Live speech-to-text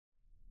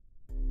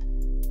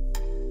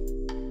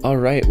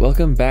Alright,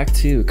 welcome back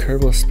to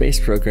Kerbal Space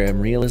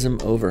Program Realism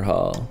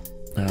Overhaul.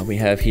 We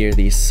have here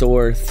the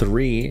S.O.A.R.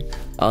 3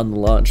 on the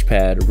launch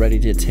pad, ready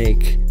to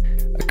take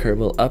a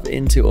Kerbal up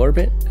into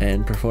orbit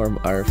and perform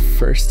our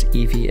first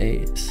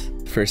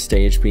EVAs. First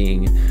stage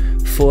being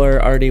 4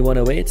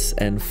 RD-108s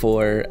and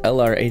 4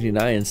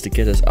 LR-89s to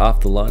get us off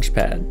the launch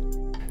pad.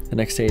 The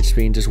next stage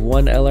being just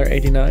 1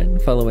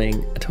 LR-89,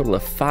 following a total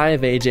of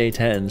 5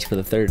 AJ-10s for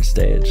the third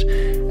stage,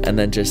 and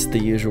then just the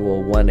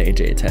usual 1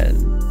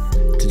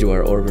 AJ-10 to do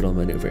our orbital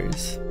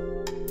maneuvers.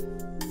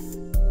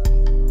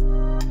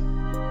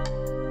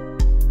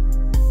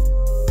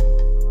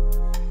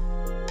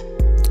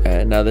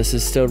 And now this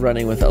is still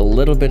running with a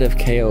little bit of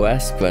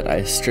KOS, but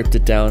I stripped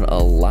it down a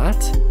lot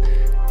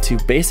to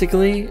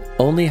basically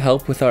only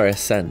help with our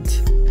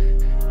ascent.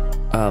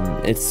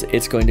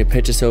 It's going to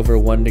pitch us over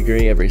 1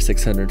 degree every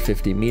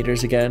 650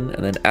 meters again,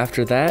 and then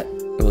after that,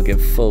 it will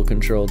give full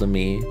control to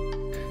me.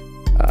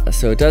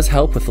 So it does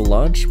help with the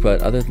launch,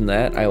 but other than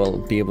that, I will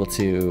be able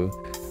to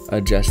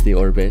adjust the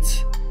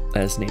orbit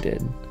as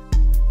needed.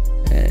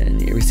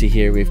 And we see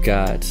here we've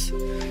got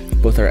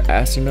both our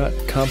astronaut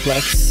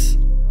complex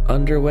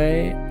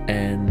underway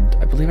and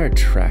I believe our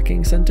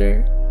tracking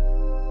center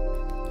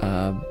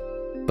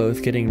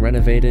both getting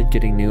renovated,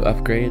 getting new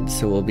upgrades,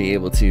 so we'll be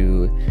able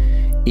to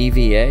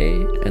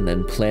EVA and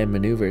then plan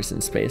maneuvers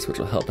in space, which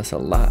will help us a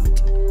lot.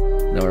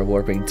 Now we're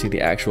warping to the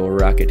actual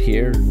rocket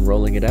here and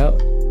rolling it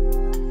out.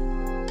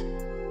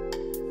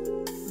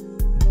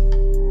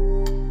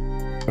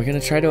 We're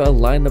gonna try to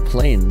align the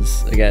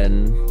planes,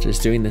 again,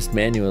 just doing this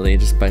manually,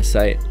 just by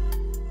sight.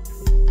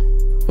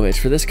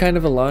 Which, for this kind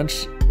of a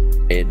launch,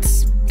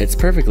 it's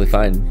perfectly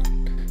fine.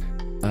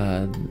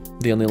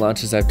 The only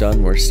launches I've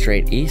done were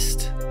straight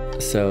east,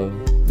 so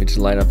we just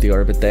line up the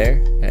orbit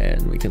there,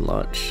 and we can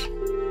launch.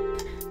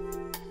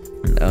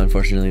 Now,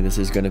 unfortunately, this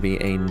is gonna be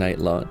a night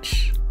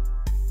launch.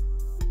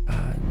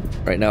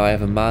 Right now I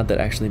have a mod that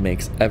actually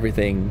makes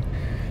everything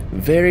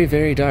very,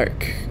 very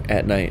dark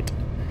at night.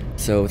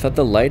 So without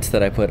the lights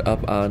that I put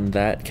up on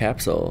that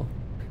capsule,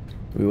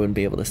 we wouldn't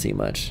be able to see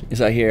much. You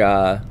saw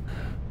here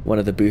one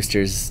of the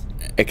boosters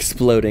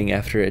exploding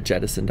after it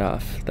jettisoned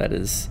off. That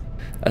is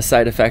a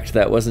side effect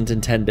that wasn't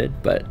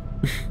intended, but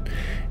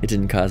it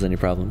didn't cause any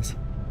problems.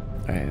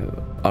 Alright,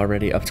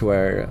 already up to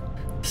our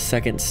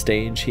second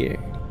stage here.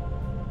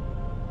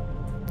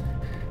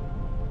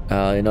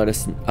 You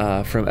notice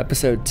from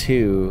episode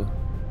 2,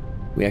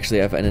 we actually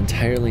have an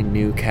entirely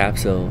new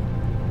capsule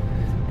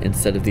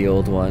instead of the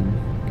old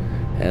one.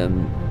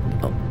 And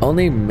the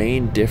only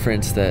main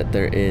difference that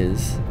there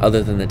is,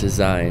 other than the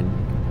design,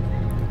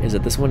 is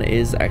that this one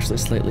is actually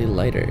slightly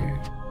lighter.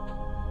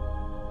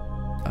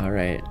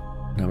 Alright,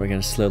 now we're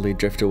going to slowly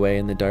drift away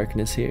in the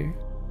darkness here.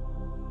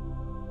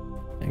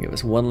 And give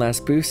us one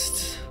last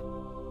boost,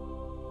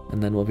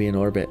 and then we'll be in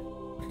orbit.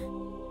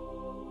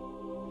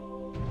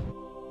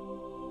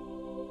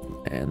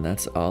 And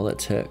that's all it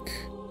took.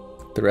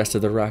 The rest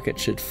of the rocket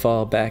should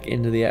fall back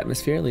into the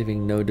atmosphere,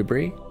 leaving no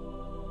debris.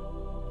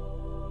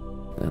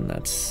 And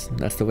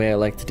that's the way I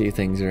like to do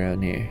things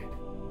around here.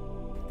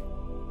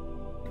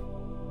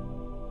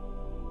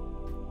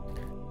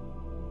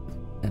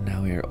 And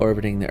now we are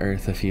orbiting the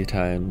Earth a few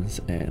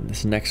times, and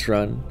this next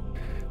run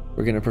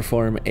we're going to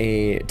perform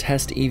a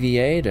test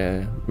EVA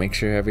to make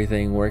sure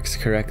everything works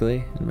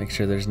correctly and make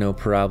sure there's no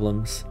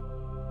problems.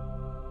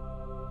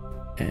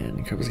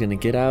 And Kerbal's going to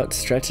get out,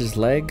 stretch his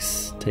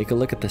legs, take a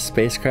look at the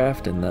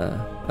spacecraft and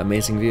the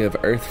amazing view of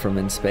Earth from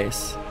in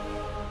space.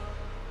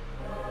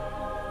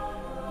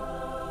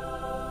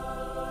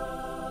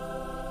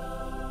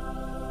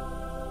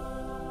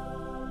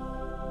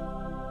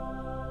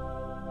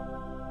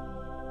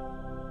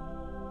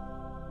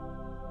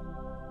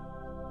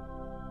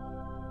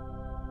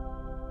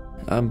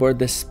 On board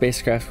this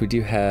spacecraft, we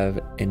do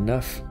have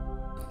enough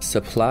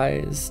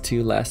supplies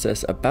to last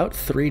us about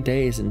 3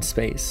 days in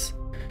space,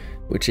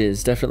 which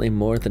is definitely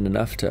more than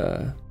enough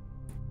to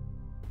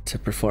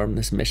perform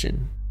this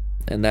mission.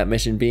 And that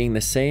mission being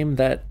the same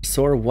that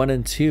S.O.A.R. 1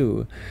 and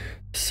 2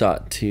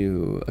 sought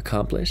to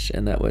accomplish,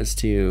 and that was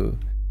to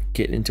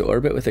get into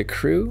orbit with a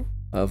crew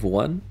of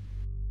 1,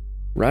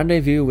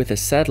 rendezvous with a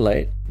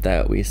satellite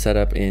that we set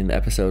up in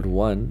episode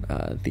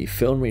 1, the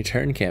film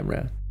return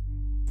camera,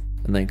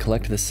 and then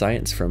collect the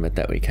science from it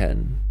that we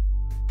can.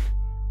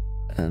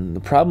 And the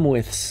problem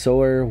with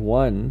S.O.A.R.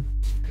 1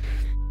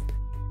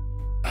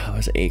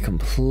 was a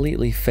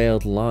completely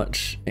failed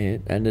launch.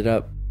 It ended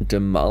up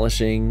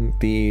demolishing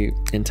the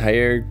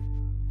entire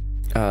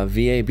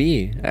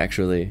VAB,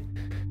 actually.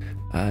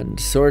 And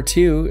S.O.A.R.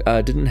 2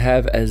 didn't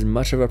have as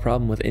much of a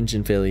problem with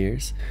engine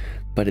failures,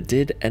 but it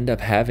did end up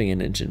having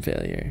an engine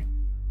failure.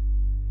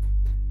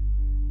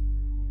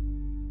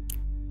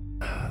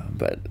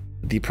 But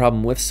the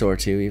problem with S.O.A.R.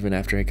 2, even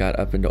after it got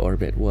up into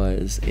orbit,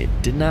 was it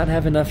did not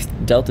have enough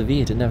delta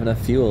V, it didn't have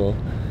enough fuel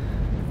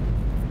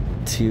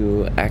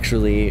to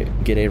actually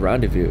get a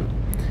rendezvous.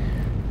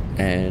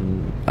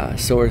 And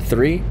S.O.A.R.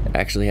 3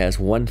 actually has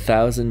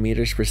 1,000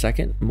 meters per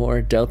second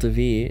more delta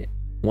V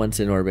once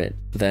in orbit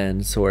than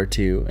S.O.A.R.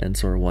 2 and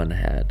S.O.A.R. 1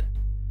 had.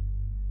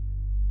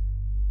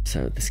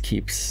 So this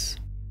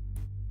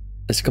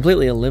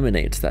completely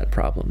eliminates that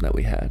problem that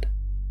we had.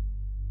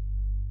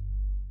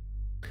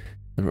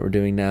 And what we're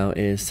doing now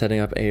is setting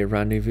up a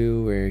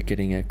rendezvous. We're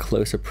getting a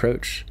close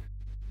approach.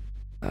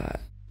 A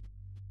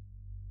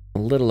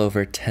little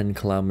over 10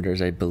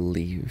 kilometers, I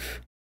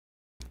believe.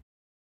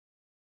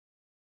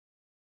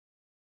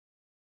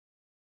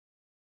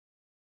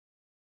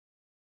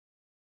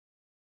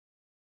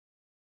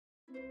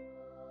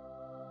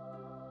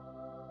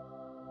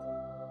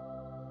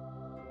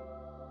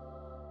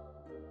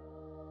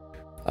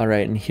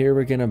 Alright, and here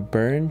we're gonna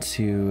burn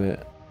to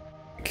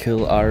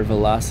kill our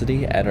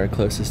velocity at our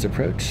closest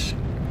approach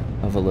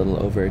of a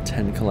little over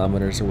 10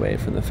 kilometers away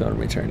from the film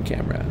return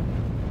camera.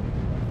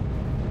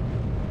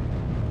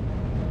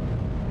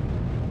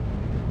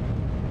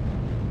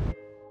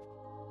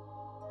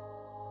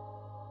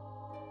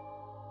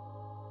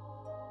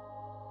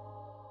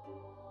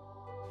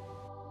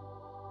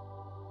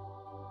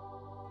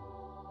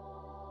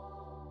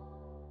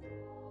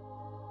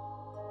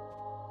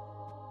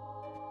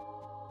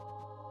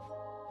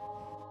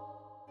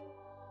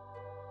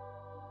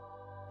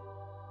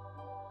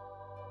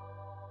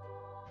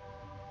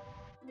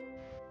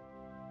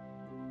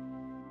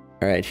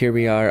 Alright, here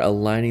we are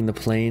aligning the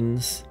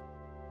planes,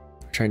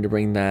 trying to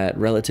bring that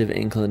relative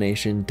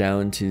inclination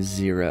down to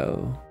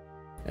 0,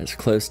 as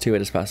close to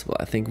it as possible.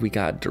 I think we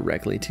got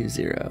directly to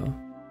 0.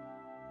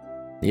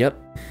 Yep.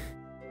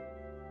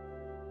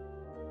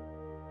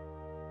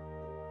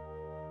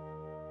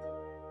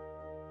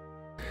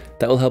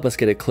 That will help us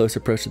get a close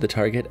approach to the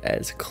target,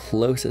 as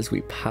close as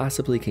we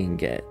possibly can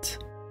get.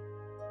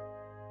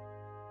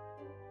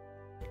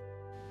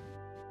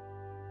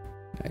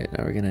 Alright,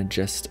 now we're gonna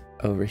adjust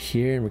over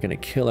here and we're gonna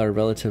kill our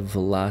relative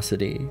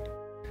velocity,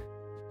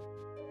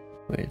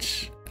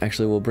 which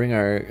actually will bring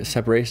our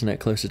separation at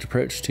closest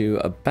approach to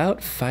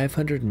about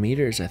 500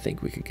 meters, I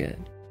think we could get.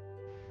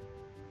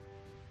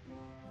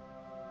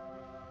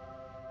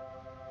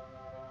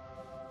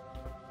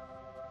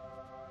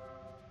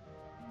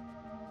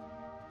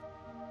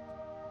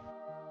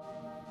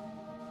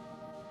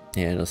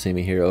 Yeah, you'll see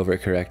me here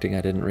overcorrecting.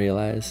 I didn't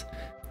realize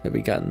that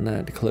we gotten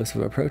that close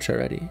of approach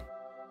already.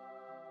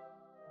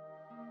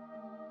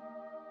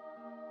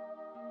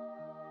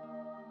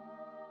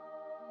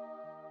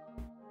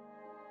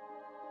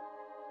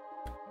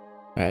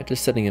 Alright,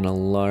 just setting an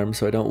alarm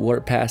so I don't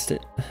warp past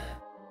it.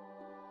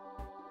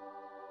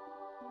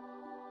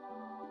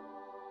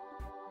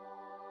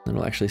 And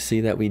we'll actually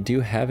see that we do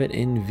have it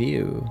in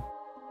view.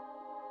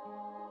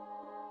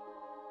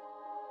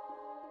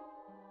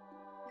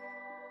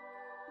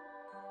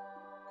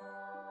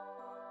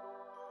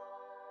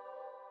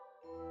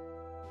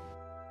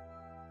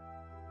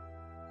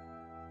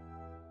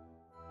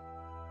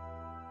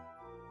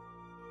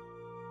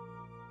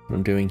 What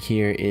I'm doing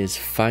here is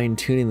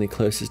fine-tuning the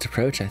closest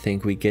approach. I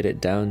think we get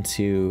it down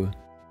to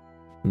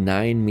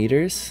 9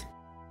 meters,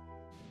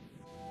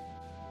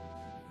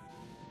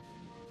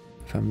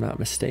 if I'm not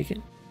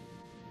mistaken.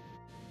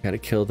 Gotta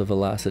kill the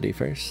velocity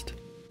first.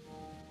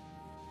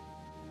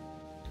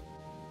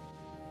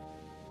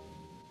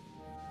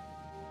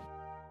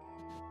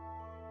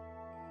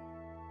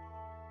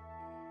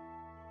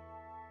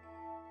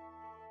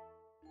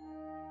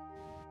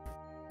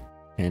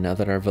 And now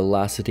that our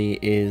velocity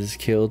is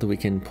killed, we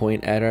can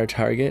point at our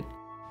target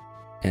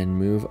and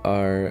move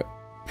our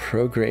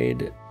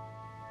prograde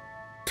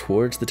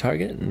towards the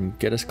target and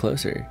get us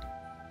closer.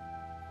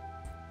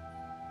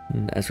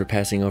 And as we're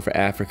passing over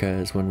Africa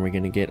is when we're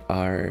going to get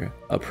our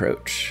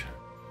approach.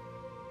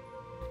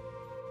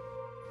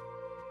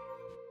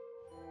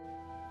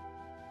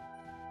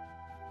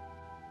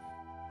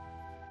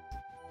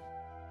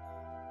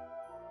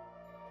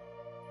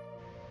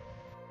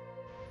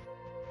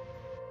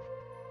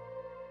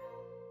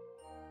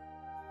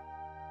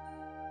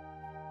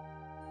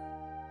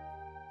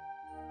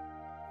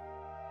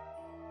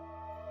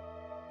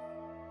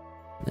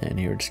 And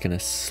here we're just going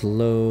to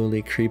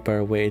slowly creep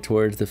our way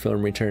towards the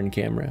film return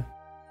camera.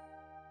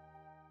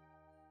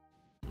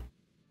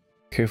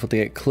 Careful to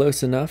get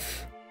close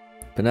enough,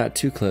 but not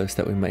too close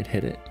that we might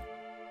hit it.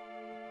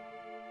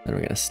 Then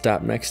we're going to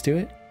stop next to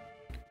it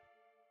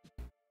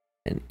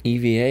and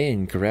EVA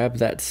and grab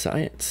that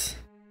science.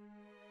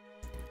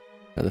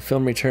 Now the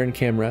film return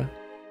camera,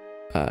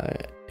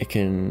 it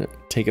can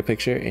take a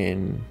picture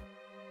in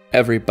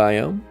every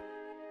biome.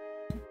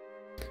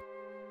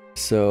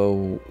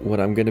 So what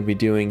I'm going to be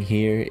doing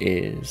here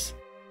is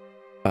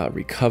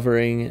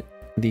recovering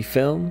the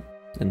film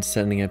and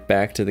sending it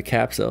back to the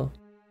capsule,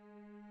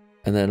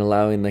 and then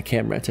allowing the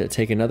camera to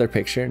take another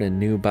picture in a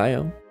new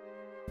biome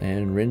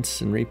and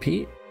rinse and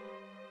repeat.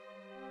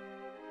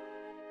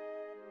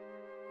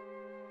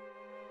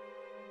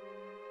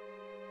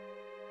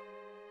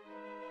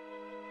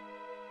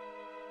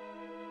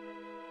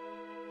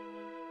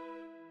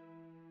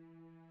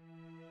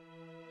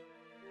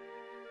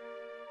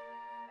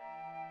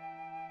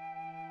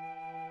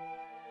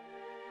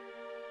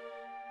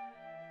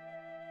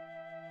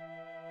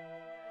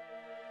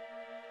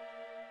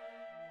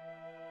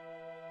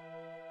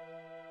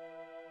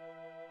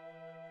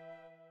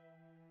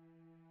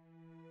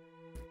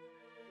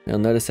 You'll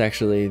notice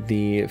actually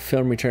the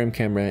film return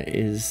camera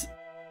is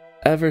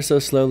ever so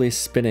slowly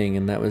spinning,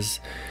 and that was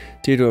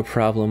due to a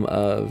problem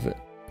of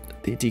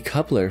the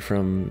decoupler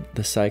from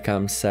the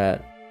SciComm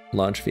Sat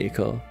launch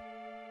vehicle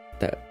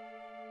that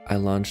I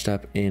launched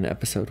up in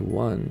episode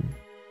 1.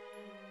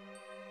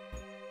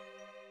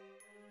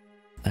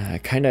 I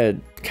kind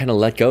of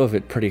let go of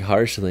it pretty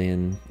harshly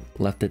and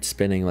left it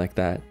spinning like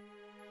that.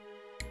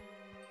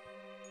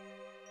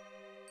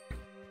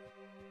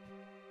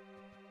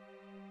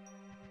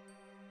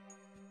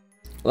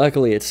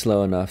 Luckily, it's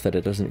slow enough that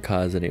it doesn't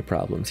cause any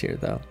problems here,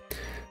 though.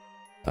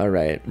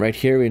 Alright, right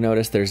here we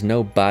notice there's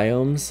no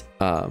biomes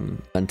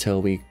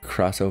until we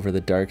cross over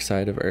the dark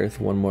side of Earth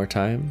one more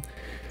time.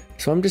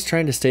 So I'm just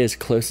trying to stay as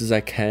close as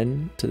I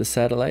can to the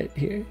satellite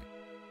here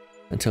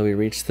until we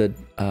reach the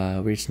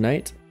reach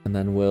night, and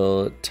then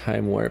we'll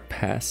time warp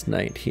past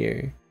night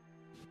here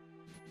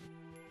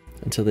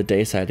until the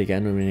day side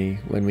again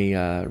when we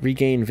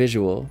regain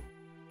visual,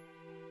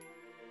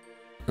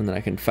 and then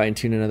I can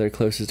fine-tune another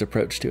closest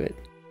approach to it.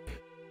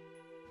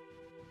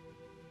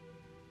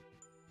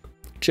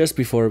 Just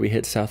before we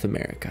hit South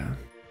America.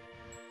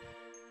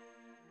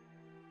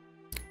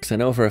 Because I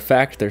know for a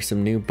fact there's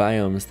some new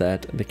biomes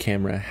that the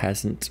camera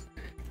hasn't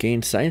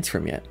gained science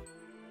from yet.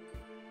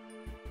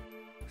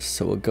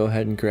 So we'll go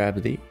ahead and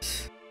grab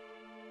these.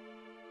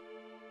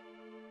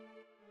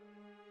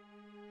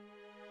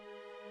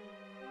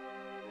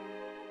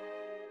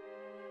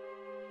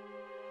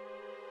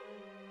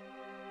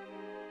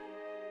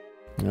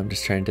 I'm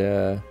just trying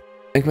to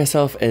make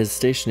myself as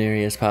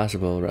stationary as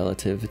possible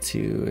relative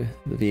to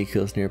the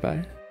vehicles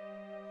nearby.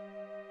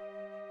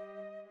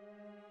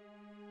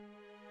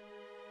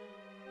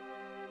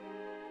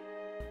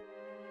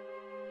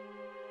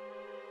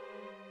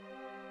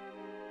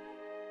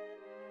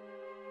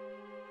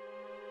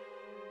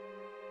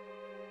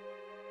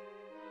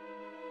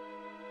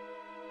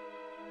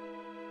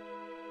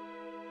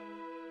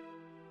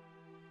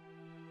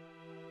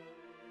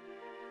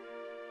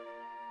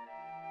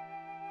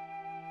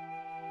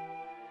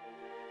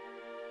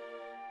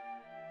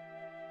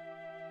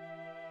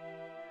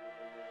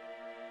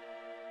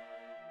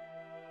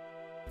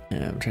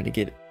 And I'm trying to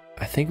get,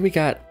 I think we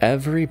got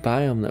every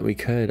biome that we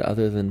could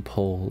other than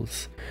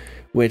poles,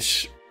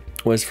 which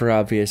was for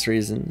obvious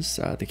reasons.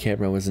 The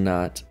camera was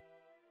not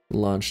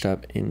launched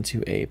up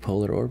into a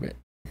polar orbit.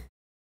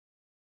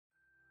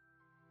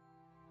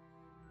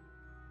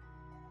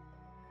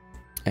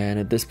 And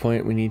at this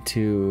point we need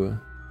to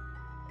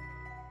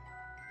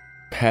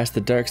pass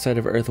the dark side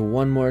of Earth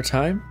one more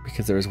time,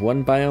 because there was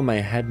one biome I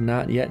had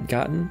not yet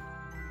gotten,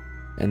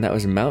 and that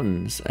was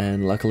mountains.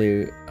 And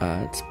luckily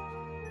it's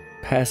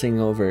passing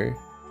over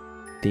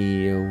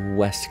the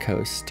west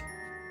coast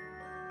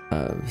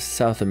of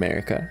South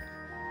America,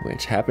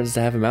 which happens to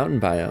have a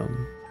mountain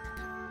biome.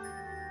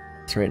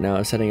 So right now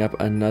I'm setting up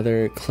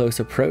another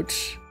close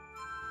approach,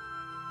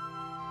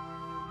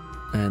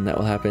 and that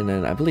will happen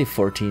in, I believe,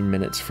 14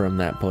 minutes from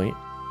that point,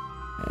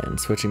 and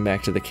switching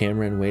back to the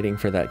camera and waiting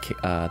for that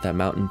that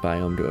mountain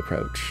biome to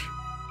approach,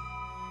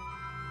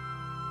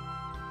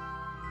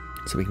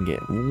 so we can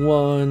get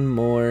one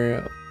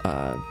more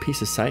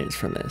piece of science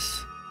from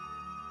this.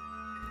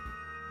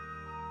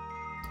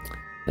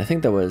 I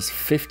think that was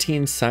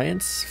 15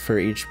 science for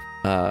each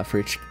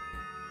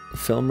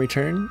film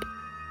returned,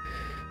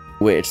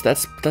 which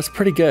that's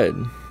pretty good.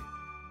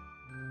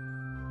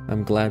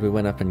 I'm glad we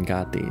went up and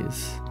got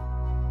these.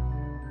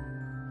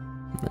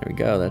 There we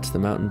go, that's the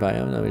mountain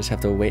biome. Now we just have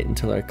to wait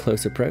until our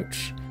close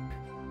approach,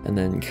 and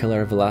then kill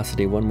our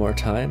velocity one more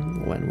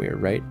time when we're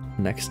right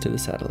next to the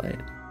satellite.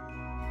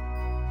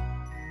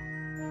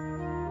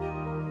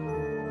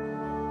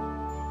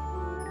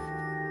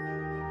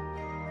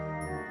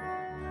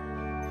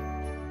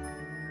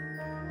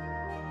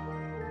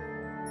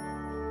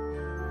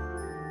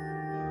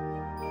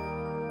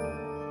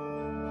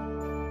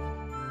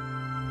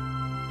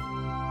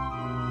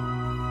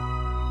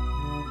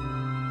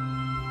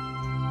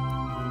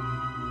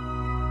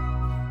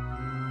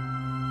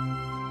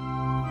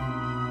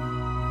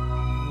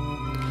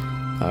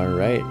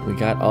 Alright, we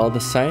got all the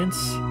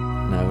science.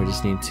 Now we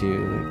just need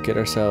to get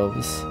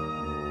ourselves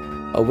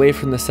away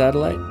from the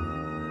satellite.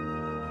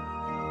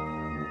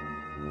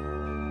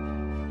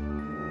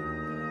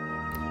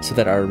 So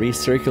that our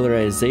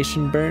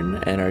recircularization burn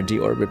and our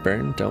deorbit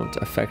burn don't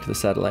affect the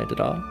satellite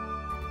at all.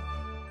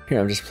 Here,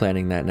 I'm just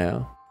planning that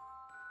now.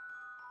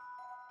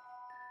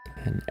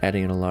 And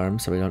adding an alarm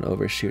so we don't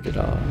overshoot at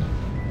all.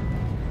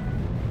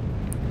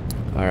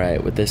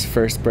 Alright, with this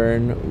first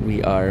burn,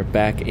 we are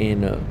back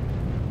in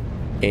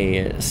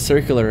a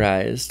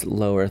circularized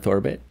low Earth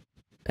orbit,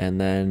 and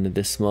then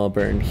this small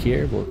burn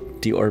here will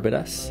deorbit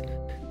us.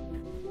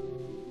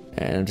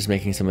 And I'm just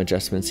making some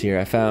adjustments here.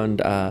 I found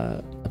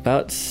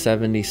about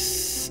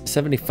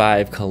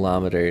 75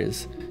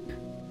 kilometers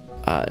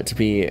to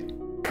be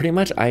pretty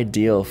much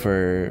ideal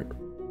for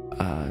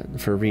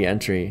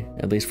re-entry,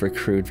 at least for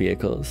crewed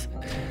vehicles,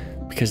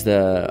 because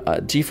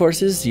the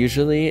G-forces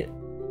usually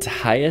it's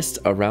highest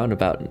around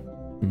about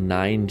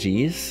 9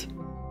 Gs.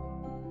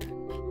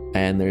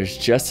 and there's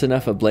just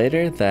enough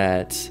ablator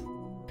that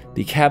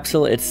the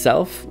capsule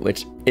itself,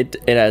 which it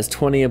has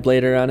 20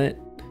 ablator on it,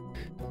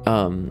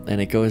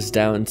 and it goes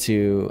down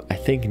to I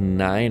think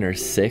 9 or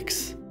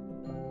 6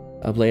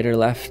 ablator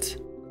left,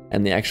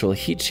 and the actual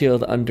heat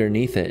shield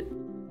underneath it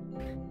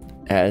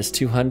has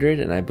 200,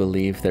 and I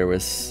believe there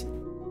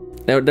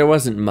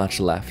wasn't much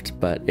left,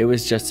 but it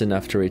was just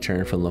enough to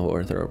return from low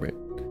Earth orbit.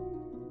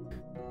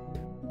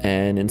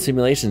 And in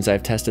simulations,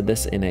 I've tested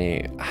this in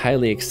a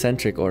highly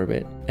eccentric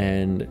orbit,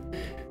 and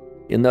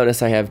you'll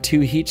notice I have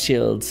 2 heat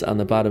shields on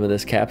the bottom of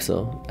this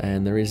capsule,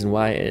 and the reason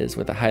why is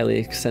with a highly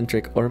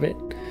eccentric orbit,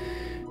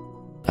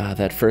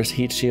 that first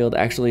heat shield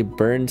actually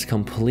burns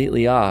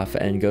completely off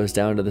and goes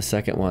down to the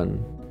second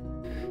one.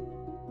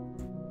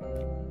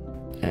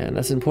 And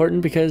that's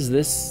important because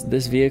this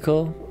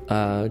vehicle,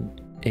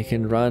 it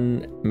can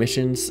run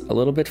missions a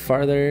little bit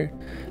farther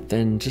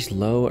than just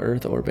low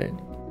Earth orbit.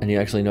 And you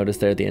actually notice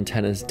there the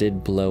antennas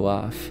did blow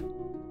off.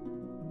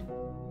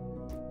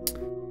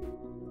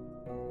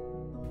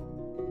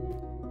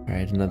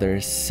 Alright, another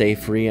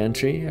safe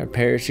re-entry. Our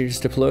parachute's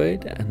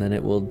deployed, and then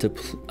it will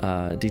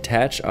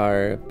detach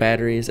our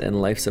batteries and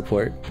life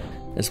support,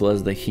 as well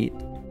as the heat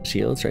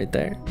shields right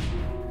there.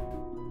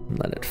 And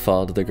let it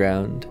fall to the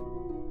ground.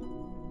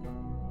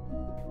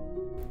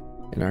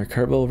 And our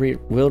Kerbal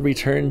will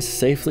return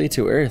safely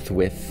to Earth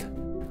with,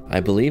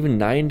 I believe,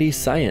 90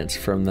 science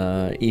from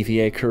the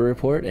EVA crew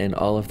report and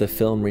all of the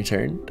film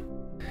returned.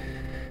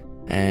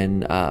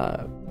 And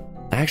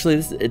actually,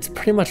 it's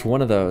pretty much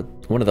one of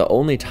the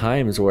only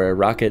times where a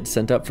rocket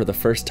sent up for the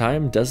first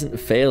time doesn't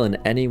fail in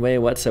any way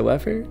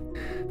whatsoever.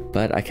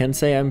 But I can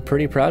say I'm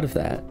pretty proud of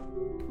that.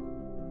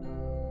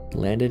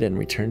 Landed and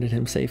returned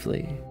him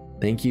safely.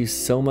 Thank you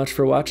so much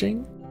for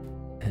watching,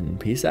 and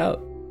peace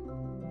out.